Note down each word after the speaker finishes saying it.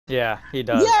Yeah, he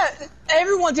does. Yeah,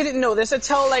 everyone didn't know this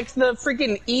until like the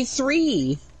freaking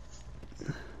E3.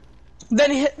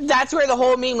 Then that's where the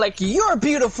whole meme, like, "You're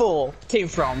beautiful," came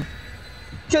from.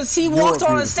 Because he walked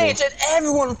on the stage and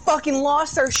everyone fucking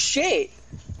lost their shit.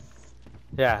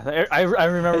 Yeah, I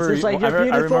remember. Like, I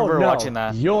remember watching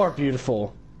that. You're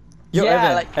beautiful. Yo,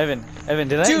 yeah, Evan,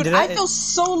 Dude, I feel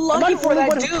so lucky for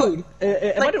that dude.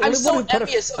 I'm so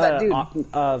envious of that dude.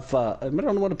 Am I the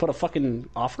only one to put a fucking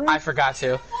offer in? I forgot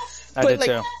to. I did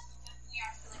too.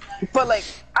 But like,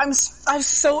 I'm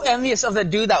so envious of the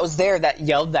dude that was there that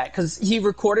yelled that, because he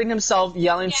recorded himself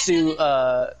yelling to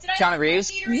Keanu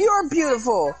Reeves, "You're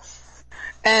beautiful,"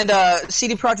 and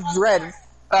CD Projekt Red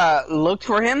looked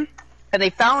for him, and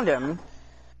they found him,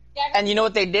 and you know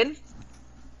what they did?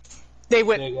 They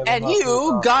went, and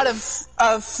you got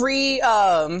a free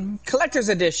collector's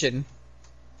edition.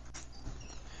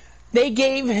 They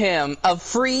gave him a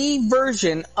free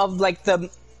version of like the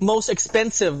most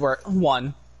expensive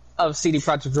one of CD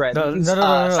Projekt Red.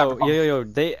 No. Yo.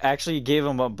 They actually gave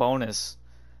him a bonus.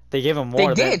 They gave him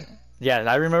more. They did. Yeah,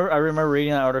 I remember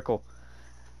reading that article.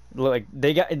 Like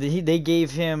they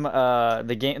gave him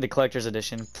the collector's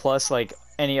edition plus like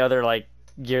any other like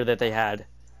gear that they had.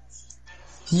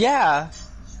 Yeah.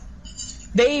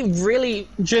 They really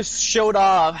just showed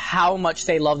off how much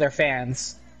they love their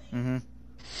fans. Mm-hmm.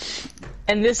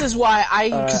 And this is why I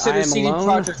consider CD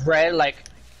Projekt Red like.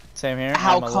 Same here.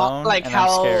 How I'm alone, like and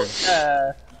how I'm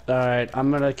scared. Alright,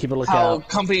 I'm gonna keep a lookout. How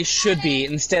companies should be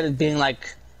instead of being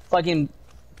like fucking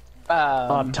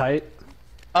uptight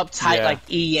Yeah. like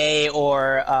EA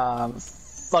or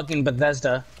fucking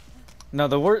Bethesda. No,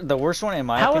 the worst one in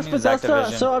my How opinion is is Bethesda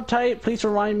Activision. so uptight? Please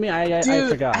remind me. I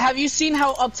forgot. Have you seen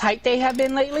how uptight they have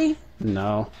been lately?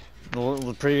 No.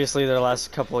 Previously, their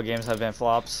last couple of games have been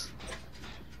flops.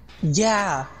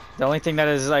 Yeah. The only thing that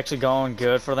is actually going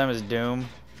good for them is Doom.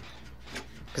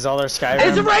 Because all their Skyrim...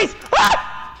 It's a race!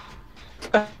 Ah!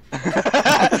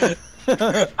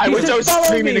 I wish I was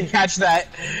streaming to catch that.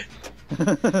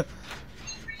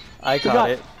 I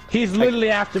caught it. He's literally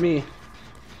after me.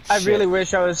 I really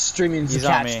wish I was streaming to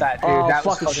catch that, dude. Oh, that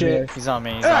was fucking shit. He's on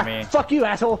me, he's on me. Fuck you,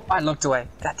 asshole. I looked away.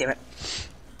 God damn it.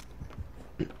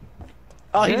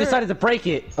 Oh, he decided to break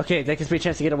it. Okay, that gives me a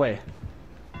chance to get away.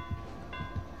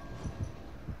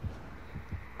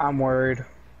 I'm worried.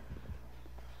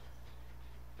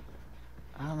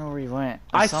 I don't know where he went.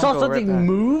 I saw something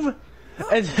move,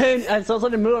 and then I saw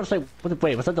something move. I was like,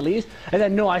 "Wait, was that the leaves?" And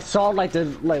then no, I saw like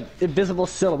the invisible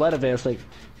silhouette of it. I was like,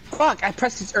 "Fuck! I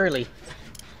pressed it early."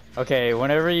 Okay,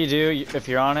 whenever you do, if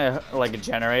you're on a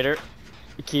generator,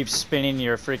 you keep spinning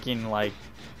your freaking like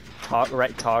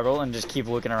right toggle and just keep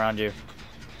looking around you.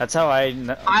 That's how I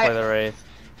play the Wraith.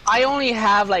 I only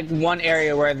have like one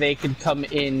area where they could come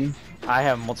in. I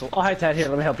have multiple. "Oh, hi Tad, here,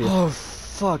 let me help you." Oh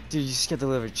fuck, dude, you scared the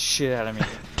living shit out of me.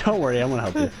 Don't worry, I'm gonna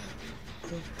help you.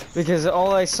 Because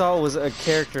all I saw was a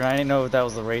character, and I didn't know if that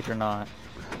was the Wraith or not.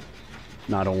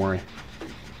 No, don't worry.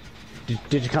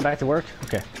 Did you come back to work?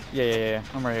 Okay. Yeah.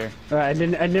 I'm right here. Alright,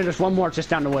 and then there's one more just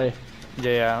down the way.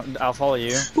 Yeah, I'll follow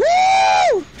you.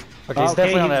 Woo! Okay, he's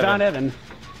definitely on Evan. Found Evan.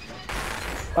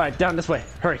 Alright, down this way.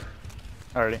 Hurry.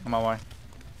 Already, I'm on my way.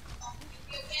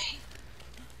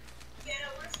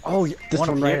 Oh, this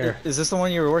one right here. Is this the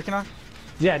one you were working on?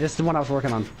 Yeah, this is the one I was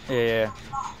working on. Yeah.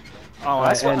 Oh,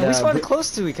 we spawned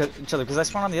close to each other because I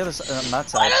spawned on the other side, on that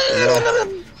side.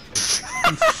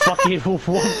 Fucking, what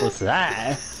was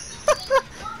that?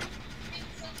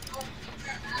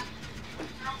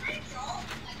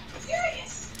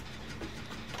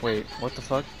 Wait, what the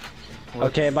fuck? What?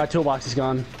 Okay, my toolbox is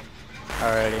gone.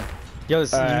 Alrighty. Yo, me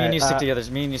and you stick together.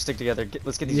 Me and you stick together.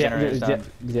 Let's get these generators done.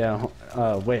 Yeah.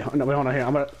 Wait, hold on here.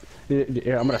 I'm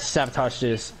gonna sabotage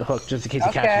this hook just in case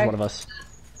it catches one of us.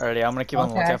 Alrighty, I'm gonna keep on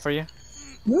the lookout for you.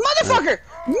 Motherfucker!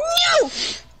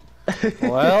 No!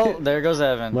 Well, there goes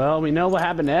Evan. Well, we know what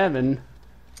happened to Evan.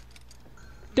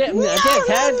 Damn,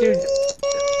 dude.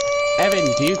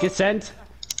 Evan, do you consent?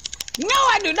 No,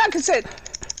 I do not consent.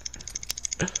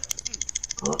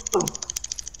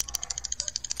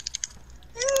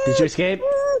 Did you escape?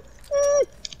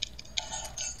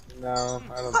 No,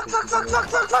 I don't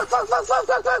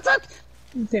Fuck.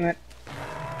 Damn it.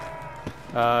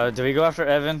 Do we go after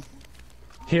Evan?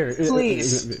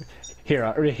 Please. Here,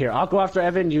 I'll go after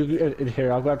Evan.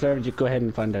 I'll go after Evan. You go ahead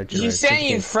and find out. He's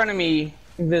standing in front of me,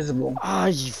 invisible. Ah,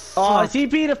 you fuck. Oh, is he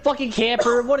being a fucking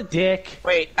camper? What a dick.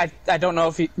 Wait, I don't know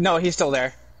if he... No, he's still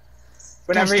there.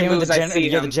 Whenever he moves, I see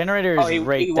him. Yeah, the generator is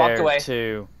right there,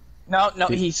 too. No,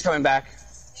 he's coming back.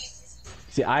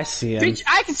 See, I see him. Bitch,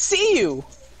 I can see you!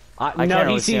 No,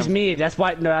 he sees me. That's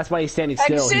why he's standing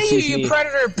still. I can see you, you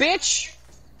predator bitch!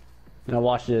 Now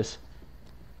watch this.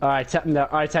 Alright,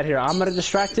 Ted, here. I'm gonna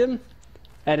distract him.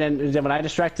 And then when I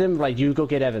distract him, like, you go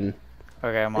get Evan.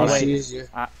 Okay, I'm on He it. sees you.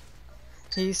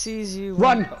 He sees you.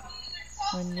 Run!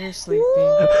 When you're sleeping.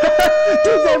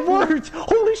 Dude, that worked!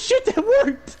 Holy shit, that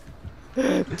worked!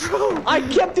 Bro, I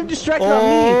kept him distracted on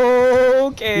me!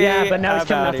 Okay. Yeah, but now he's I'm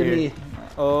coming outta after here. me.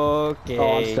 Okay.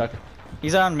 Oh, I'm stuck.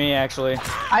 He's on me, actually.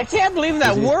 I can't believe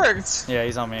that worked. Yeah,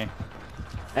 he's on me.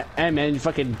 Hey man, you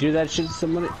fucking do that shit to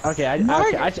somebody? Okay,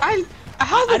 Mark, how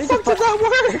the fuck did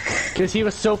that work? Because he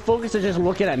was so focused on just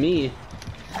looking at me.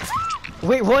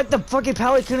 Wait, what? The fucking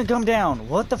pallet couldn't come down.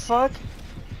 What the fuck?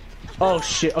 Oh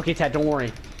shit. Okay, Tad, don't worry.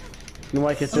 You know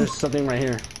why? Because there's something right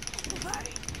here.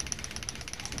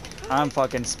 I'm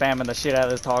fucking spamming the shit out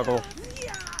of this toggle.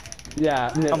 Yeah.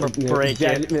 I'm gonna break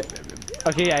it.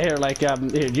 Okay, yeah, here, like, here,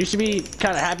 you should be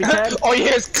kind of happy, Tad. Oh,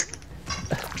 yes.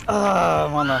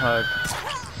 I'm on the hook.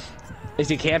 Is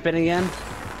he camping again?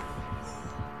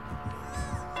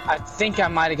 I think I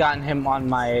might have gotten him on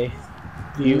my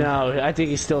view. No, I think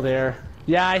he's still there.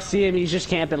 Yeah, I see him. He's just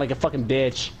camping like a fucking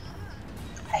bitch.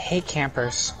 I hate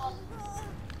campers.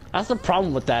 That's the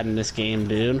problem with that in this game,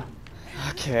 dude.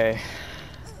 Okay.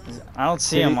 I don't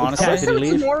see him, Did honestly. he It's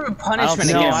leave? more of a punishment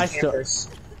I don't know, against I still- campers.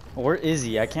 Where is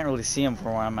he? I can't really see him from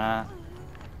where I'm at.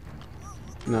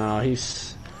 No,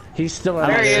 he's still I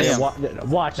don't There he see is. him.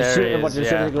 Watch, There as he soon is, as soon yeah,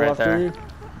 as I go right after there.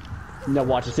 you. No,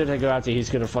 watch, as soon as I go after you, he's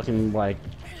gonna fucking, like,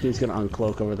 he's gonna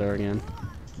uncloak over there again.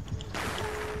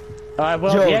 Alright,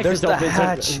 well, Yo, the there's exit's the open, so-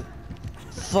 hatch.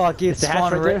 Fuck, it the hatch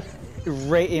spawned right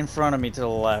right in front of me to the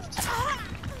left.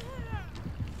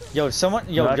 Yo, someone,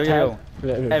 yo, No, yo, Tad. yo. You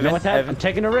know Evan, what, Tad? Evan. I'm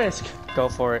taking a risk. Go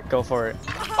for it, go for it.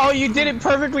 Oh, you did it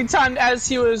perfectly timed as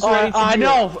he was ready to I do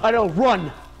know,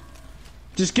 run!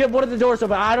 Just get one of the doors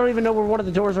open. I don't even know where one of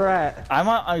the doors are at. I'm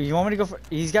on, you want me to go for,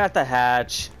 he's got the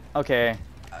hatch. Okay.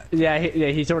 Yeah,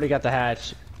 he's already got the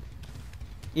hatch.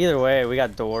 Either way, we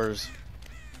got doors.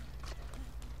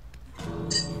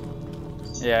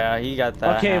 Yeah, he got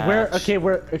that. Okay,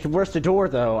 hatch. where's the door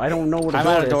though? I don't know where the I'm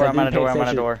door at a is. door, I I'm at a didn't pay door, I'm at a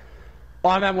attention. door. Oh,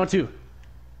 I'm at one too.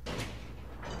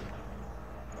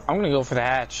 I'm gonna go for the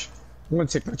hatch. I'm gonna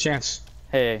take my chance.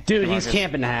 Hey. Dude, come on, he's just-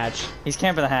 camping the hatch. He's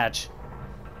camping the hatch.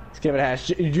 Let's give it a hatch.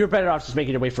 You're better off just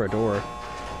making your way for a door.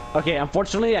 Okay,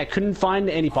 unfortunately, I couldn't find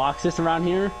any boxes around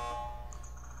here.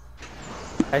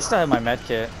 I still have my med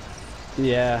kit.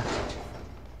 Yeah.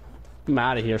 I'm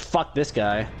out of here. Fuck this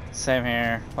guy. Same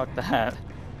here. Fuck that.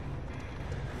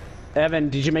 Evan,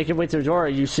 did you make your way to the door, or are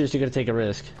you seriously gonna take a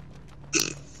risk?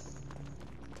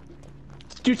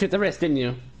 You took the risk, didn't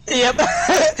you? Yep.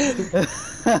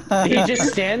 Did he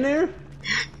just stand there?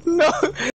 No.